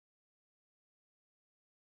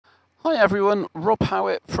Hi everyone, Rob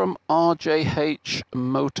Howitt from RJH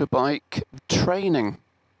Motorbike Training.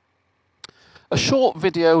 A short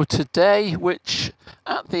video today which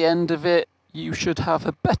at the end of it you should have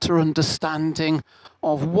a better understanding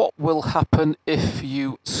of what will happen if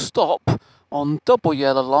you stop on double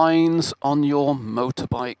yellow lines on your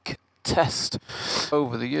motorbike test.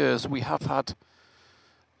 Over the years we have had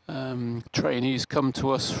trainees come to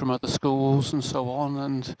us from other schools and so on,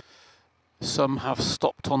 and some have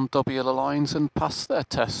stopped on double yellow lines and passed their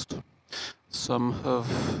test. Some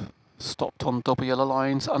have stopped on double yellow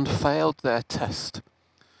lines and failed their test.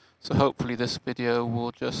 So hopefully this video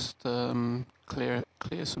will just clear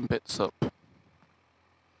some bits up.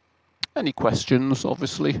 Any questions,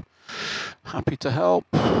 obviously, happy to help.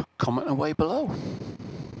 Comment away below.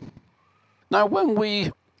 Now, when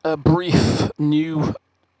we brief new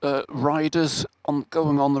riders on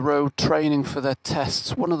going on the road training for their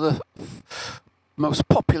tests, one of the most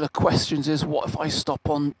popular questions is, what if I stop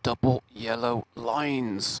on double yellow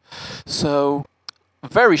lines? So a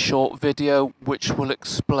very short video which will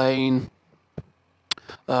explain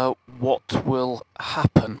what will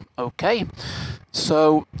happen. Okay,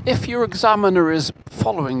 so if your examiner is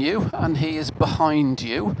following you and he is behind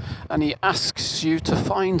you and he asks you to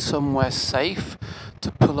find somewhere safe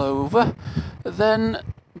to pull over, then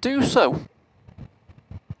do so.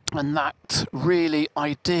 And that really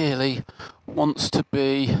ideally wants to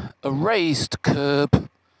be a raised curb,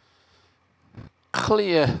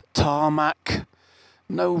 clear tarmac,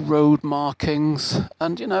 no road markings,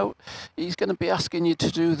 and you know, he's going to be asking you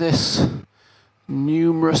to do this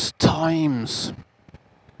numerous times.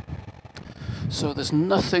 So there's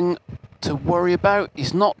nothing to worry about.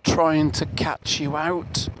 He's not trying to catch you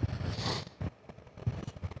out.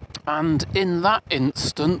 And in that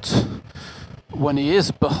instant, when he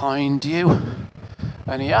is behind you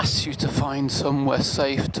and he asks you to find somewhere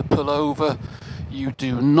safe to pull over, you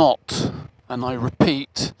do not, and I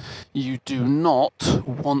repeat, you do not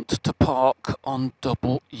want to park on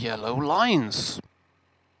double yellow lines.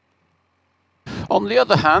 On the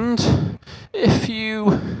other hand, if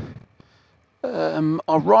you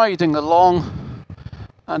are riding along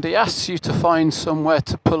and he asks you to find somewhere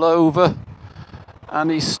to pull over and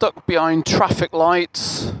he's stuck behind traffic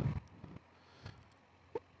lights,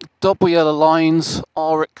 double yellow lines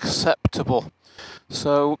are acceptable.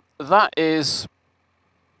 So that is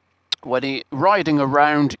when he's riding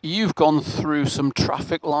around, you've gone through some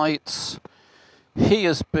traffic lights, he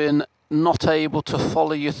has been not able to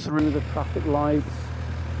follow you through the traffic lights,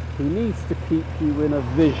 he needs to keep you in a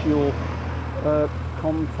visual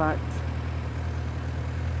contact.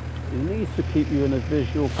 He needs to keep you in a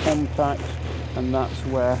visual contact, and that's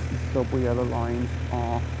where double yellow lines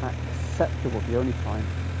are acceptable, the only time.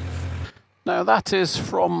 Now that is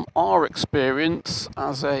from our experience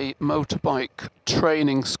as a motorbike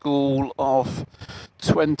training school of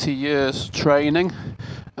 20 years training,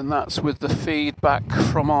 and that's with the feedback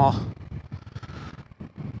from our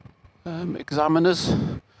examiners.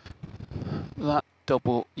 That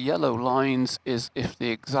double yellow lines is if the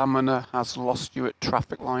examiner has lost you at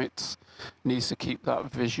traffic lights, needs to keep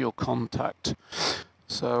that visual contact.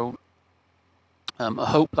 So I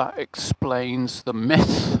hope that explains the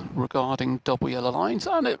myth regarding double yellow lines,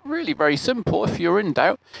 and it's really very simple. If you're in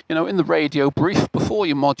doubt, you know, in the radio brief before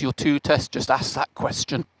your module 2 test, just ask that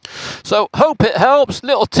question. So hope it helps.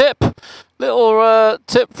 Little tip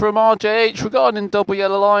from RJH regarding double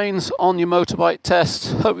yellow lines on your motorbike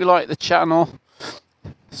test. Hope you like the channel.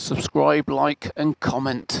 Subscribe, like and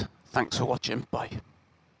comment. Thanks for watching. Bye.